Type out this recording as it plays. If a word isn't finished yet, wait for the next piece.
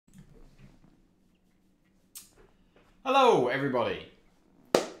Hello, everybody.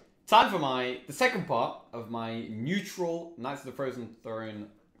 Time for the second part of my neutral Knights of the Frozen Throne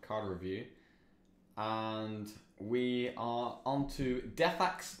card review, and we are on to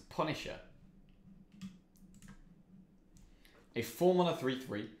Death's Punisher, a 4-mana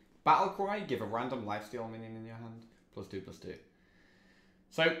 3/3 battle cry. Give a random lifesteal minion in your hand +2/2.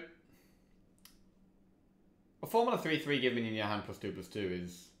 So a 4-mana 3/3 give minion in your hand +2/2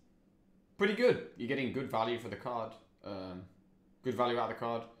 is pretty good. You're getting good value for the card. Good value out of the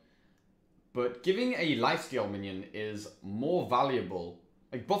card. But giving a lifesteal minion is more valuable.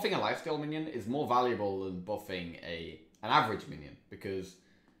 Like, buffing a lifesteal minion is more valuable than buffing an average minion. Because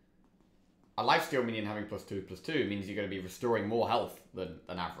a lifesteal minion having +2/2 means you're going to be restoring more health than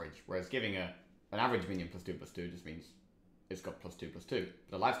an average. Whereas giving an average minion +2/2 just means it's got +2/2.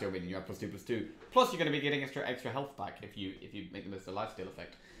 But a lifesteal minion, you have +2/2. Plus, you're going to be getting extra health back if you make the most of the lifesteal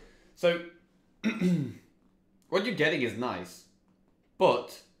effect. So what you're getting is nice,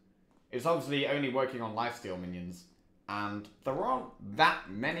 but it's obviously only working on lifesteal minions, and there aren't that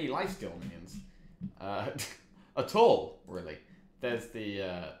many lifesteal minions at all, really. There's the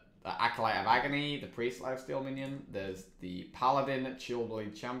Acolyte of Agony, the Priest lifesteal minion. There's the Paladin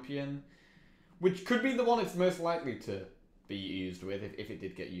Chillblade Champion, which could be the one it's most likely to be used with if it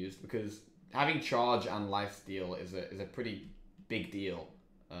did get used, because having charge and lifesteal is a pretty big deal.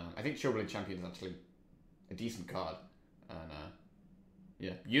 I think Chillblade Champion is actually a decent card, and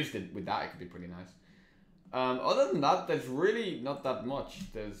yeah, used it with that, it could be pretty nice. Other than that, there's really not that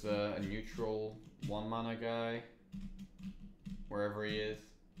much. There's a neutral 1-mana guy, wherever he is.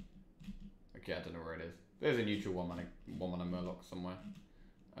 Okay, I don't know where it is. There's a neutral 1-mana Murloc somewhere.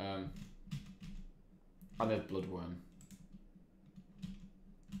 And there's Bloodworm.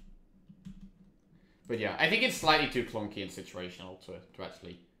 But yeah, I think it's slightly too clunky and situational to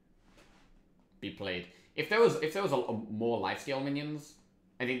actually be played. If there was a more lifesteal minions,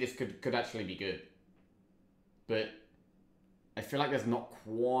 I think this could actually be good. But I feel like there's not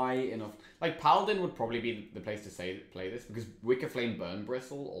quite enough. Like, Paladin would probably be the place to play this, because Wicker Flame Burn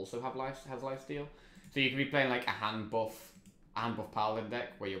Bristle also has lifesteal. So you could be playing like a hand buff Paladin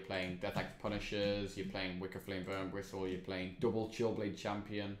deck where you're playing Death's Punishers, you're playing Wicker Flame Burn Bristle, you're playing double Chillblade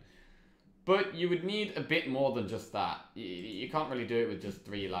Champion. But you would need a bit more than just that. You can't really do it with just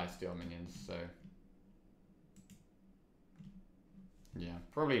 3 lifesteal minions, so yeah,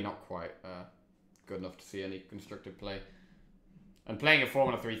 probably not quite good enough to see any constructive play. And playing a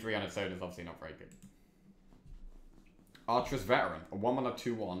 4-mana 3/3 on its own is obviously not very good. Archer's Veteran, a 1-mana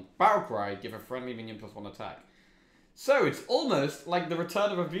 2/1 battle cry. Give a friendly minion +1 attack. So it's almost like the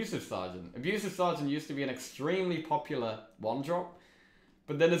return of Abusive Sergeant. Abusive Sergeant used to be an extremely popular 1-drop.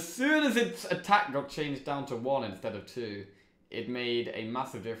 But then as soon as its attack got changed down to 1 instead of 2, it made a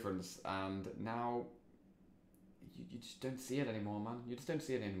massive difference. And now you just don't see it anymore, man. You just don't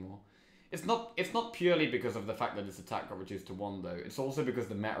see it anymore. It's not purely because of the fact that its attack got reduced to 1, though. It's also because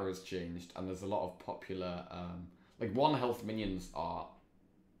the meta has changed, and there's a lot of popular... like, 1 health minions are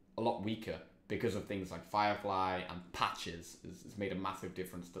a lot weaker because of things like Firefly and Patches. It's made a massive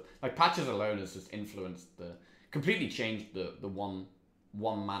difference. Like, Patches alone has just influenced completely changed the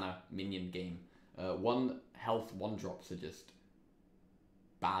 1-mana minion game. 1 health 1-drops are just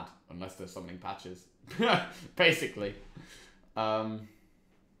bad unless there's something Patches, basically.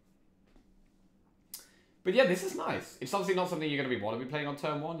 But yeah, this is nice. It's obviously not something you're going to want to be playing on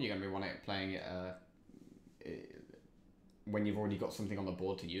turn 1. You're going to be playing it when you've already got something on the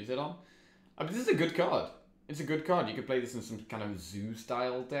board to use it on. But this is a good card. It's a good card. You could play this in some kind of zoo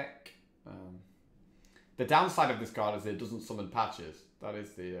style deck. The downside of this card is it doesn't summon Patches. That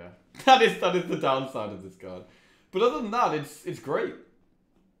is the that is the downside of this card. But other than that, it's great.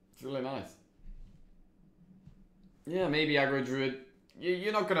 It's really nice. Yeah, maybe Aggro Druid.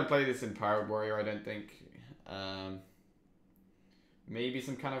 You're not gonna play this in Pirate Warrior, I don't think. Maybe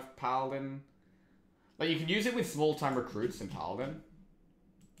some kind of Paladin. Like, you can use it with small-time recruits in Paladin.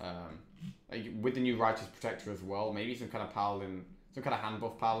 Like, with the new Righteous Protector as well. Maybe some kind of Paladin. Some kind of hand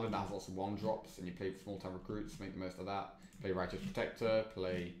buff Paladin that has lots of 1-drops, and you play small-time recruits, make the most of that. Play Righteous Protector,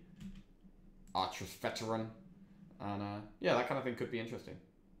 play Archer's Veteran, and yeah, that kind of thing could be interesting.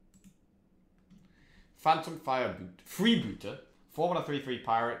 Phantom Fire Freebooter, 4-mana 3/3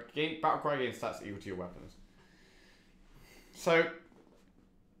 pirate, battle cry gain stats equal to your weapons. So,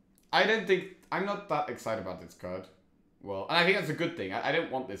 I'm not that excited about this card. Well, and I think that's a good thing. I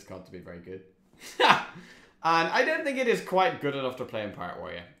don't want this card to be very good. And I don't think it is quite good enough to play in Pirate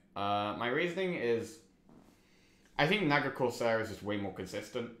Warrior. My reasoning is, I think Naga Corsair is just way more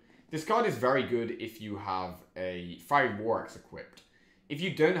consistent. This card is very good if you have a 5 War Axe equipped. if you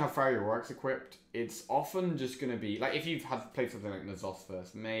don't have Fiery Works equipped, it's often just going to be... Like, if you've played something like Nazos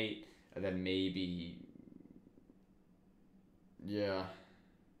First Mate, and then maybe... Yeah.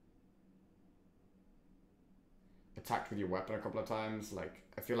 Attacked with your weapon a couple of times. Like,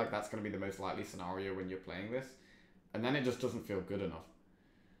 I feel like that's going to be the most likely scenario when you're playing this. And then it just doesn't feel good enough.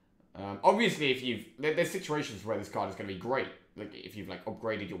 Obviously, if you've... There's situations where this card is going to be great. Like, if you've, like,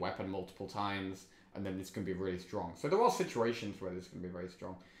 upgraded your weapon multiple times, and then this can be really strong. So there are situations where this can be very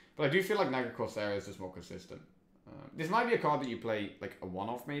strong. But I do feel like Naga Corsair is just more consistent. This might be a card that you play, like, a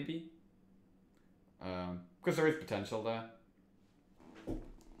one-off, maybe. Because there is potential there.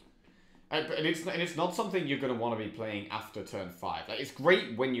 And it's not something you're going to want to be playing after turn 5. Like, it's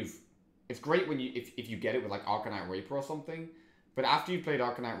great when you've... It's great when you... If you get it with, like, Arcanite Reaper or something. But after you've played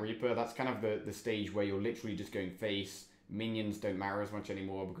Arcanite Reaper, that's kind of the stage where you're literally just going face. Minions don't matter as much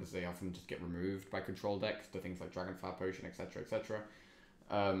anymore because they often just get removed by control decks to things like Dragonfire Potion, etc., etc.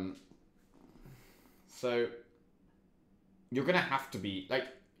 So you're gonna have to be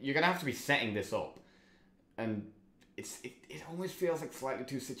setting this up, and it almost feels like slightly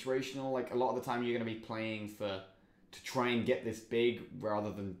too situational. Like, a lot of the time you're gonna be playing to try and get this big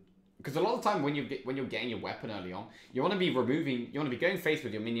rather than. Because a lot of the time when you're getting your weapon early on, you want to be going face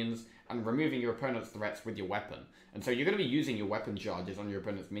with your minions and removing your opponent's threats with your weapon. And so you're going to be using your weapon charges on your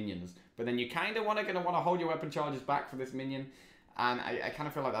opponent's minions, but then you kind of want to hold your weapon charges back for this minion, and I kind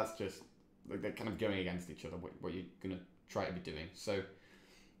of feel like that's just like they're kind of going against each other. What you're going to try to be doing. So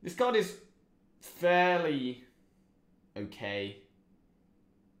this card is fairly okay.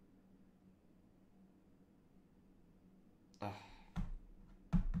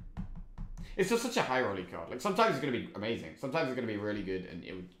 It's just such a high rolling card. Like, sometimes it's going to be amazing. Sometimes it's going to be really good and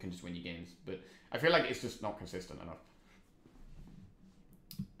it can just win you games. But I feel like it's just not consistent enough.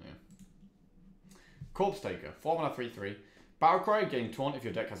 Yeah. Corpse Taker. 4 mana 3/3. Battlecry. Gain taunt if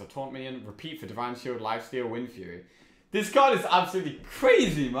your deck has a taunt minion. Repeat for Divine Shield, Lifesteal, Wind Fury. This card is absolutely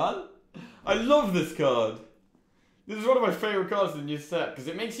crazy, man. I love this card. This is one of my favorite cards in the new set because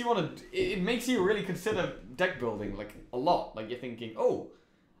it makes you it makes you really consider deck building, like, a lot. Like, you're thinking, oh,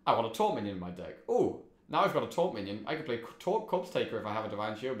 I want a taunt minion in my deck. Oh, now I've got a taunt minion. I could play Corpse Taker if I have a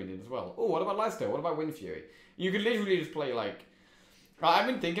Divine Shield minion as well. Oh, what about Lifesteal? What about Wind Fury? You could literally just play, like... I've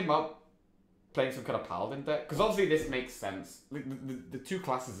been thinking about playing some kind of Paladin deck. Because obviously this makes sense. The two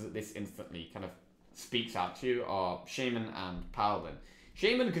classes that this instantly kind of speaks out to are Shaman and Paladin.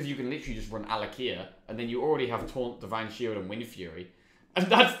 Shaman because you can literally just run Alakia, and then you already have Taunt, Divine Shield, and Wind Fury. And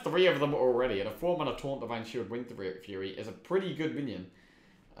that's 3 of them already. And a 4-mana Taunt, Divine Shield, Wind Fury is a pretty good minion.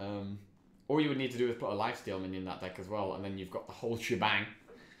 All you would need to do is put a Lifesteal minion in that deck as well, and then you've got the whole shebang.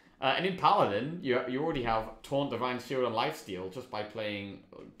 And in Paladin, you already have Taunt, Divine Shield, and Lifesteal just by playing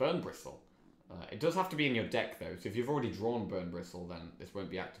Burn Bristle. It does have to be in your deck though, so if you've already drawn Burn Bristle, then this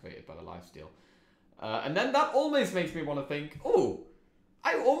won't be activated by the Lifesteal. And then that almost makes me want to think, oh,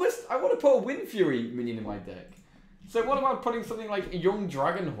 I want to put a Wind Fury minion in my deck. So what about putting something like a Young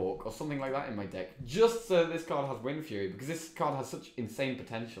Dragonhawk or something like that in my deck, just so this card has Wind Fury, because this card has such insane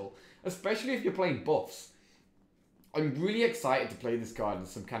potential, especially if you're playing buffs. I'm really excited to play this card in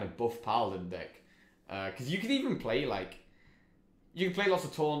some kind of buff Paladin deck, because you could even play, like, you can play lots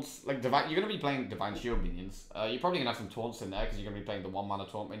of taunts, like, you're going to be playing Divine Shield minions. You're probably going to have some taunts in there, because you're going to be playing the 1-mana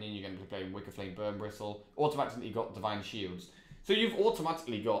taunt minion, you're going to be playing Wicker Flame Burn Bristle, automatically you got Divine Shields. So you've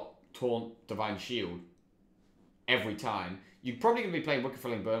automatically got Taunt, Divine Shield every time. You're probably going to be playing Wicker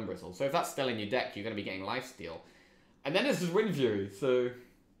Flame Burn Bristle, so if that's still in your deck, you're going to be getting Lifesteal. And then it's just Wind Fury, so...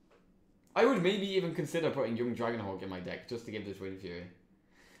 I would maybe even consider putting Young Dragonhawk in my deck, just to give this Wind Fury.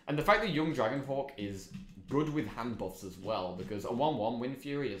 And the fact that Young Dragonhawk is good with hand buffs as well, because a 1/1 Wind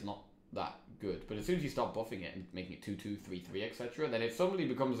Fury is not that good. But as soon as you start buffing it and making it 2/2, 3/3, etc., then it suddenly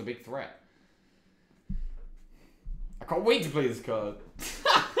becomes a big threat. I can't wait to play this card.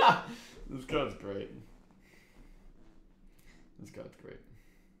 This card's great. This card's great.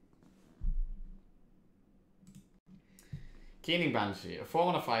 Keening Banshee, a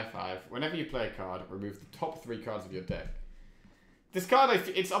 4-mana 5/5. Whenever you play a card, remove the top 3 cards of your deck. This card,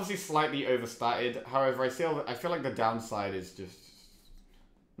 it's obviously slightly overstated. However, I feel like the downside is just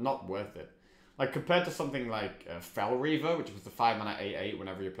not worth it. Like, compared to something like Fell Reaver, which was the 5-mana 8/8.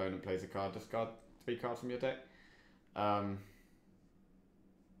 Whenever your opponent plays a card, discard 3 cards from your deck. A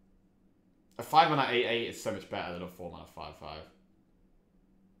 5-mana 8/8 is so much better than a 4-mana 5/5.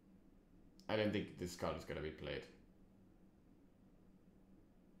 I don't think this card is going to be played.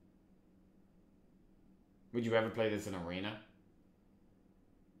 Would you ever play this in Arena?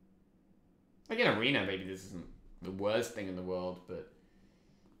 Like, in Arena, maybe this isn't the worst thing in the world, but...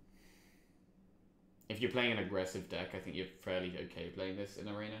 if you're playing an aggressive deck, I think you're fairly okay playing this in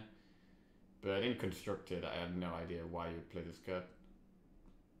Arena. But in Constructed, I have no idea why you would play this card.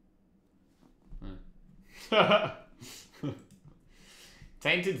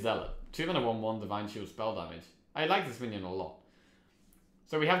 Tainted Zealot. 2 mana 1/1 Divine Shield spell damage. I like this minion a lot.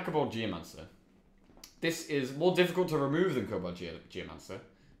 So we have Kobold Geomancer. This is more difficult to remove than Kobold Geomancer,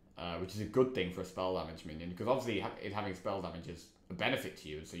 which is a good thing for a spell damage minion, because obviously it having spell damage is a benefit to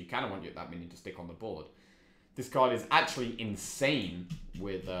you, so you kind of want that minion to stick on the board. This card is actually insane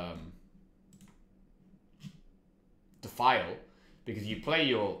with Defile, because you play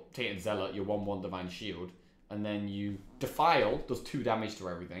your Tainted Zealot, your 1/1 Divine Shield, and then you Defile, does 2 damage to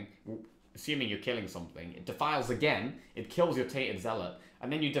everything, assuming you're killing something. It defiles again, it kills your Tainted Zealot,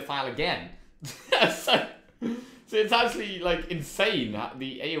 and then you defile again. so it's actually like insane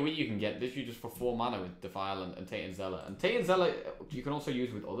the AoE you can get literally just for 4 mana with Defile and Tainted Zealot. And Tainted Zealot you can also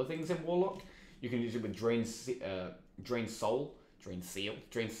use with other things in Warlock. You can use it with Drain Soul,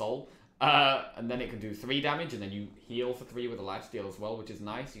 and then it can do 3 damage, and then you heal for 3 with a lifesteal as well, which is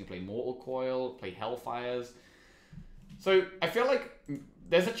nice. You can play Mortal Coil, play Hellfires. So I feel like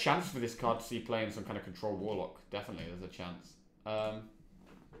there's a chance for this card to see play in some kind of control Warlock. Definitely, there's a chance.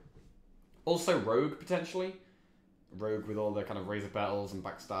 Also Rogue, potentially. Rogue with all the kind of Razor Battles and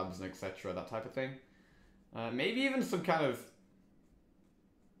Backstabs and etc., that type of thing. Maybe even some kind of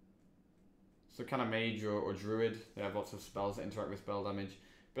Mage or Druid. They have lots of spells that interact with spell damage.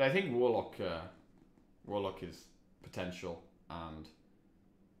 But I think Warlock is potential, and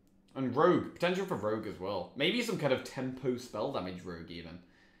Rogue, potential for Rogue as well. Maybe some kind of tempo spell damage Rogue even.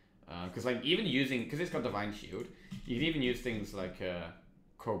 Because like even using, because it's got Divine Shield, you can even use things like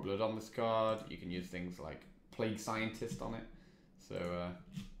Cold Blood on this card. You can use things like Plague Scientist on it. So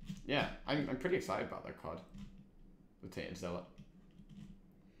yeah, I'm pretty excited about that card, the Tainted Zealot.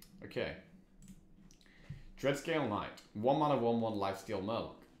 Okay. Dreadscale Knight. 1 mana 1/1 Lifesteal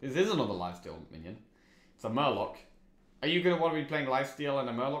Murloc. This is another Lifesteal minion. It's a Murloc. Are you going to want to be playing Lifesteal in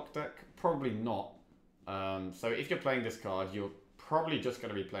a Murloc deck? Probably not. So if you're playing this card, you're probably just going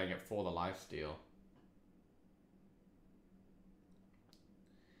to be playing it for the Lifesteal.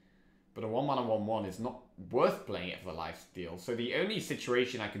 But a 1 mana 1/1 is not worth playing it for the Lifesteal. So the only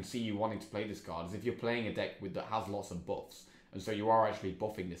situation I can see you wanting to play this card is if you're playing a deck that has lots of buffs. And so you are actually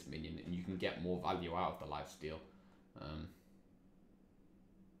buffing this minion, and you can get more value out of the Lifesteal.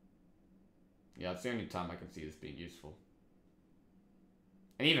 Yeah, it's the only time I can see this being useful.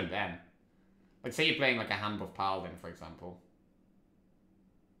 And even then, like say you're playing like a hand buff Paladin, for example.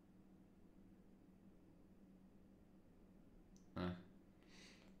 I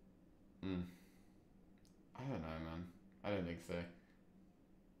don't know, man. I don't think so.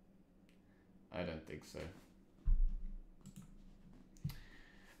 I don't think so.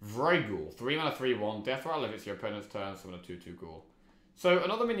 Vryghoul, 3 mana 3/1, Death Rattle if it's your opponent's turn, summon a 2/2 ghoul. So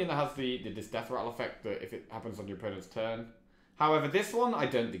another minion that has this Death Rattle effect that if it happens on your opponent's turn. However, this one I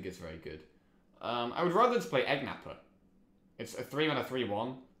don't think is very good. I would rather just play Eggnapper. It's a 3 mana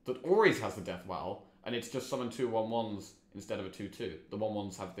 3/1 that always has the Death Rattle, and it's just summon 2 1/1s instead of a 2/2. The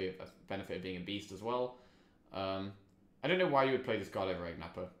 1/1s have the benefit of being a beast as well. I don't know why you would play this card over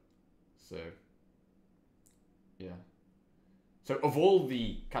Eggnapper. So, yeah. So of all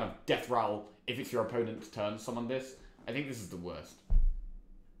the kind of Death Rattle, if it's your opponent's turn, summon this, I think this is the worst.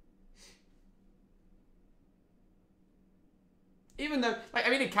 Even though, like, I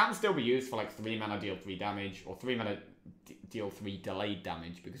mean, it can still be used for like 3 mana deal 3 damage, or 3 mana deal 3 delayed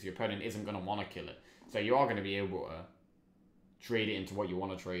damage, because your opponent isn't going to want to kill it. So you are going to be able to trade it into what you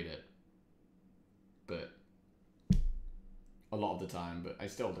want to trade it. But a lot of the time, but I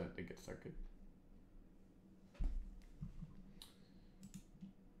still don't think it's so good.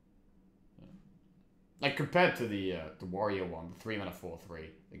 Like, compared to the Warrior one, the 3 mana 4/3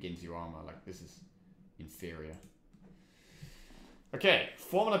 that gains you armor, like, this is inferior. Okay,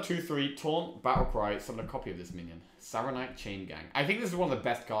 4 mana 2/3, Taunt, Battlecry, summon a copy of this minion. Saronite Chain Gang. I think this is one of the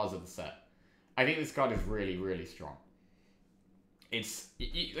best cards of the set. I think this card is really, really strong. It's,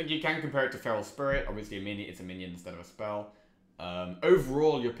 you can compare it to Feral Spirit, obviously it's a minion instead of a spell.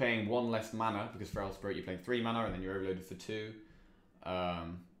 Overall, you're paying 1 less mana, because Feral Spirit you're playing 3 mana, and then you're overloaded for 2.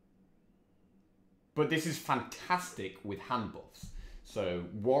 But this is fantastic with hand buffs. So,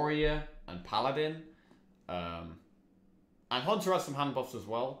 Warrior and Paladin. And Hunter has some hand buffs as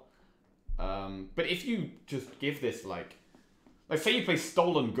well. But if you just give this, like say you play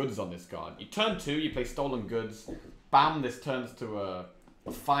Stolen Goods on this card. You turn 2, you play Stolen Goods. Bam, this turns to a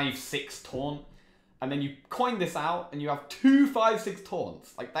 5/6 taunt. And then you coin this out, and you have 2 5/6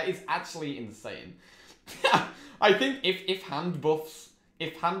 taunts. Like, that is actually insane. I think if hand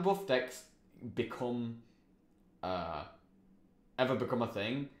buff decks become ever become a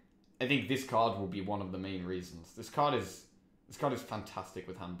thing, I think this card will be one of the main reasons. This card is fantastic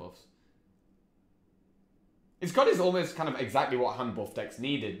with hand buffs. This card is almost kind of exactly what hand buff decks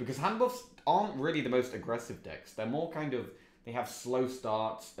needed, because hand buffs aren't really the most aggressive decks. They're more kind of, they have slow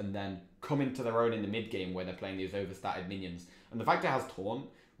starts and then come into their own in the mid game where they're playing these overstatted minions. And the fact it has Taunt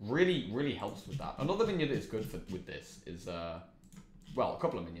really, really helps with that. Another minion that is good with this is, well, a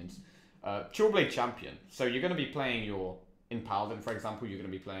couple of minions. Chillblade Champion. So you're going to be playing your, in Paladin for example, you're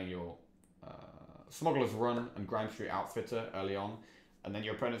going to be playing your Smuggler's Run and Grime Street Outfitter early on. And then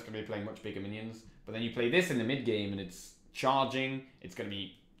your opponent's going to be playing much bigger minions. But then you play this in the mid game and it's charging, it's going to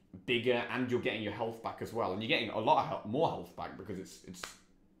be bigger, and you're getting your health back as well. And you're getting a lot of more health back because it's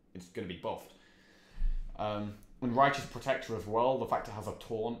going to be buffed. And Righteous Protector as well, the fact it has a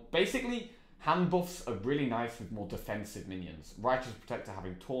Taunt. Basically, hand buffs are really nice with more defensive minions. Righteous Protector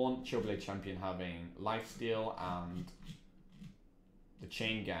having Taunt, Chillblade Champion having Lifesteal, and the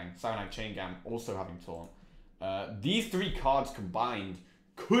Chain Gang, Cyanide Chain Gang also having Taunt. These three cards combined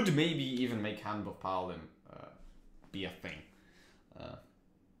could maybe even make hand buff Paladin be a thing.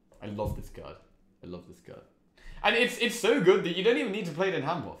 I love this card. I love this card. And it's so good that you don't even need to play it in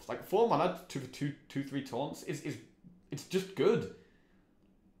hand buffs. Like 4 mana, 2/3 taunts it's just good.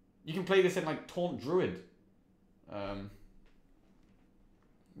 You can play this in like Taunt Druid. You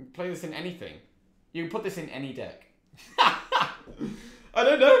can play this in anything. You can put this in any deck. I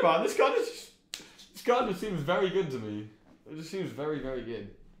don't know, man. This card just seems very good to me. It just seems very, very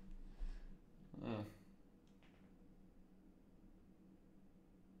good.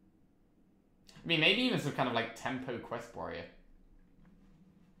 I mean, maybe even some kind of like tempo quest warrior.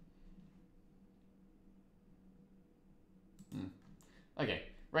 Okay,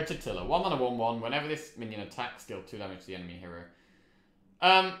 Wretched Tiller. 1 mana 1/1. Whenever this minion attacks, deal 2 damage to the enemy hero.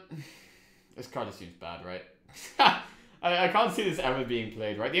 This card just seems bad, right? I can't see this ever being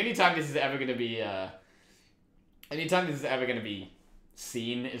played, right? The only time this is ever going to be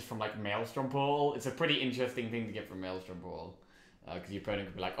seen is from like Maelstrom Portal. It's a pretty interesting thing to get from Maelstrom Portal, because your opponent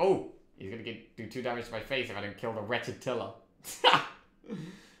could be like, oh, he's going to do 2 damage to my face if I don't kill the Wretched Tiller.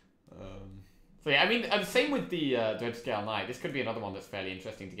 So yeah, I mean, same with the Dreadscale Knight. This could be another one that's fairly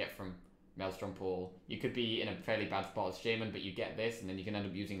interesting to get from Maelstrom Portal. You could be in a fairly bad spot as Shaman, but you get this, and then you can end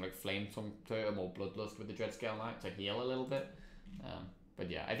up using like Flame Totem or Bloodlust with the Dreadscale Knight to heal a little bit.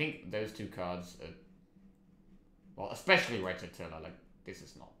 But yeah, I think those two cards are, well, especially Wretched Tiller, like, this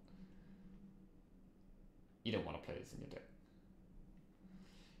is not... You don't want to play this in your deck.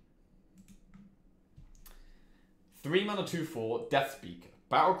 3 mana 2/4, Death Speaker.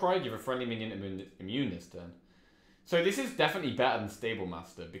 Battlecry, give a friendly minion immune this turn. So this is definitely better than Stable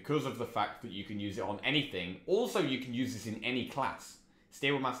Master because of the fact that you can use it on anything. Also, you can use this in any class.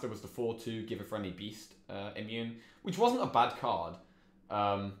 Stable Master was the 4/2, give a friendly beast immune, which wasn't a bad card.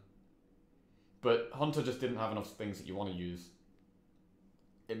 But Hunter just didn't have enough things that you want to use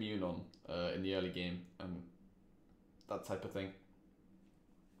immune on in the early game and that type of thing.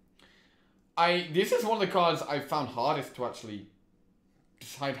 This is one of the cards I found hardest to actually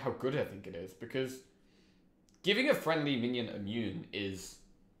decide how good I think it is, because giving a friendly minion immune is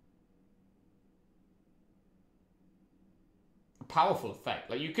a powerful effect.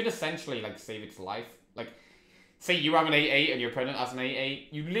 Like, you could essentially like save its life. Like, say you have an 8/8 and your opponent has an 8/8,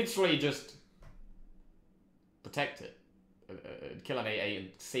 you literally just protect it. Kill an 8/8 and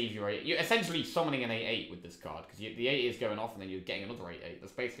save your 8/8. You're essentially summoning an 8/8 with this card, because the 8/8 is going off and then you're getting another 8/8.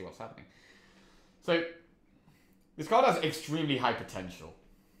 That's basically what's happening. So, this card has extremely high potential.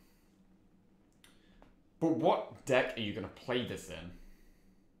 But what deck are you going to play this in?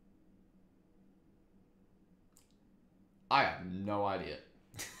 I have no idea.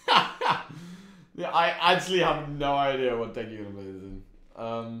 Yeah, I actually have no idea what deck you're going to play this in.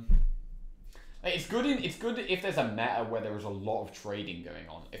 It's good if there's a meta where there is a lot of trading going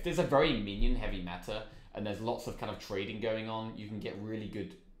on. If there's a very minion heavy meta and there's lots of kind of trading going on, you can get really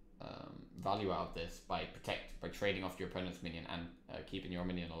good value out of this by trading off your opponent's minion and keeping your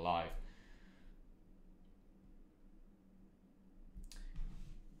minion alive.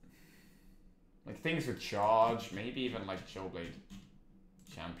 Like things with charge, maybe even like Chillblade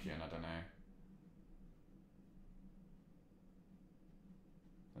Champion, I don't know.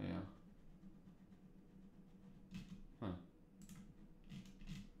 Yeah. Huh.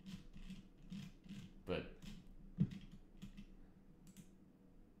 But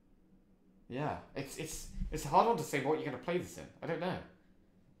yeah, it's a hard one to say what you're going to play this in. I don't know.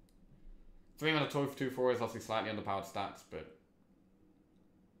 3 mana 2/4 is obviously slightly underpowered stats, but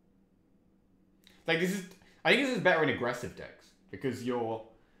like I think this is better in aggressive decks because you're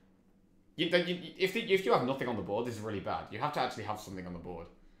If you have nothing on the board, this is really bad. You have to actually have something on the board.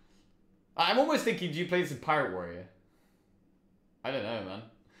 I'm almost thinking, do you play this with Pirate Warrior? I don't know, man.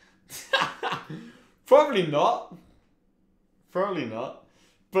 Probably not. Probably not.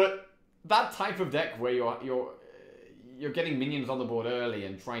 But that type of deck where you're getting minions on the board early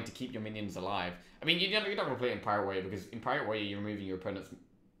and trying to keep your minions alive. I mean, you're not going to play it in Pirate Warrior because in Pirate Warrior you're removing your opponent's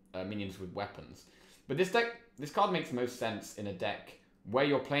minions with weapons. But this card makes most sense in a deck where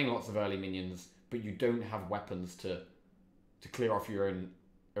you're playing lots of early minions, but you don't have weapons to clear off your own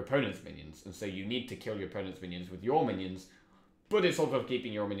opponent's minions, and so you need to kill your opponent's minions with your minions, but it's sort of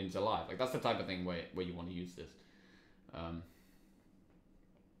keeping your minions alive. Like, that's the type of thing where you want to use this.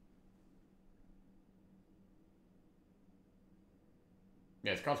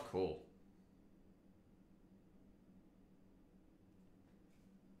 Yeah, this card's cool.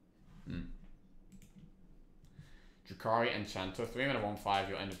 Drakari Enchanter, 3 mana 1/5,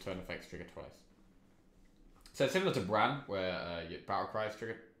 your end of turn effects trigger twice. So similar to Bran, where your Battle Cries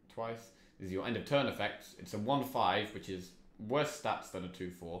trigger twice. This is your end of turn effects. It's a 1/5, which is worse stats than a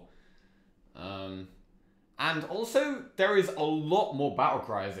 2/4. And also, there is a lot more Battle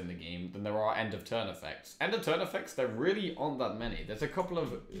Cries in the game than there are end of turn effects. End of turn effects, there really aren't that many. There's a couple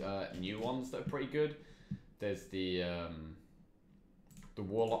of new ones that are pretty good. There's the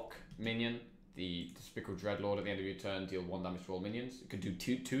Warlock minion, the Despicable Dreadlord at the end of your turn, deal 1 damage to all minions. You could do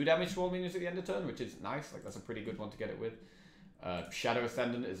two damage to all minions at the end of turn, which is nice. Like, that's a pretty good one to get it with. Shadow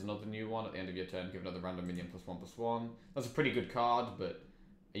Ascendant is another new one at the end of your turn. Give another random minion +1/+1. That's a pretty good card, but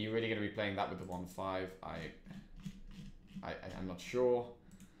are you really going to be playing that with the 1/5? I'm not sure.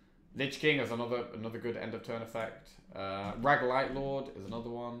 Lich King is another good end of turn effect. Rag Light Lord is another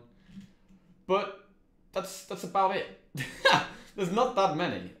one. But that's about it. There's not that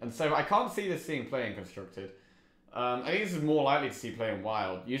many, and so I can't see this seeing play in Constructed. I think this is more likely to see play in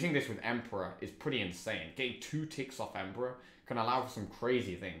Wild. Using this with Emperor is pretty insane. Getting 2 ticks off Emperor can allow for some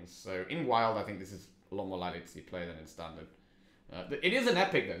crazy things. So in Wild, I think this is a lot more likely to see play than in Standard. It is an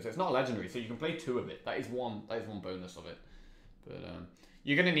epic though, so it's not a legendary, so you can play 2 of it. That is one bonus of it. But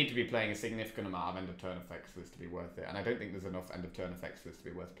you're going to need to be playing a significant amount of end of turn effects for this to be worth it, and I don't think there's enough end of turn effects for this to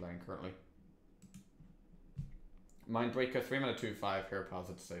be worth playing currently. Mindbreaker, 3 mana 2/5, hero powers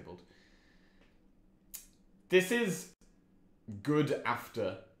are disabled. This is good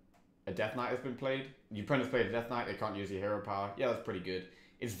after a Death Knight has been played. Your opponent's played a Death Knight, they can't use your hero power. Yeah, that's pretty good.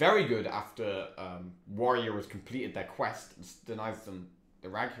 It's very good after Warrior has completed their quest and denies them the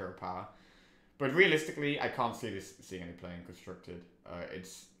Rag hero power. But realistically, I can't see this seeing any play in Constructed.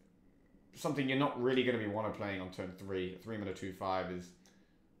 It's something you're not really going to be want to playing on turn 3. 3 mana 2/5 is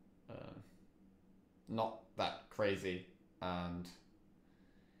not that crazy, and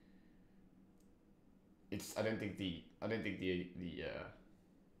it's I don't think the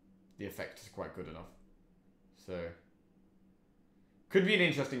effect is quite good enough. So could be an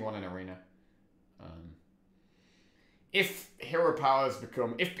interesting one in Arena. If hero powers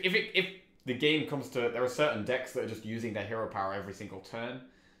become if the game comes to there are certain decks that are just using their hero power every single turn,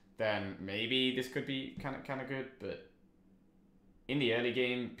 then maybe this could be kind of good, but in the early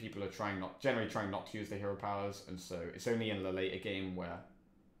game, people are generally trying not to use the hero powers, and so it's only in the later game where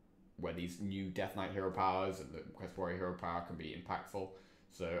these new Death Knight hero powers and the Quest Warrior hero power can be impactful.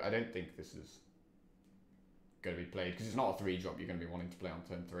 So I don't think this is going to be played, because it's not a 3-drop you're going to be wanting to play on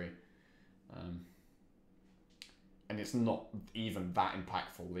turn 3. And it's not even that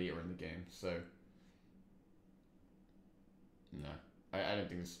impactful later in the game, so no. I don't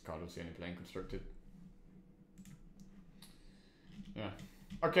think this card will see any play in Constructed. Yeah.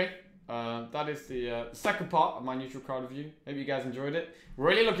 Okay. That is the second part of my neutral card review. Maybe you guys enjoyed it.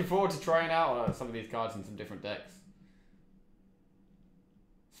 Really looking forward to trying out some of these cards in some different decks.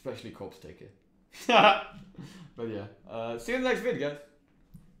 Especially Corpse Taker. But yeah. See you in the next video, guys.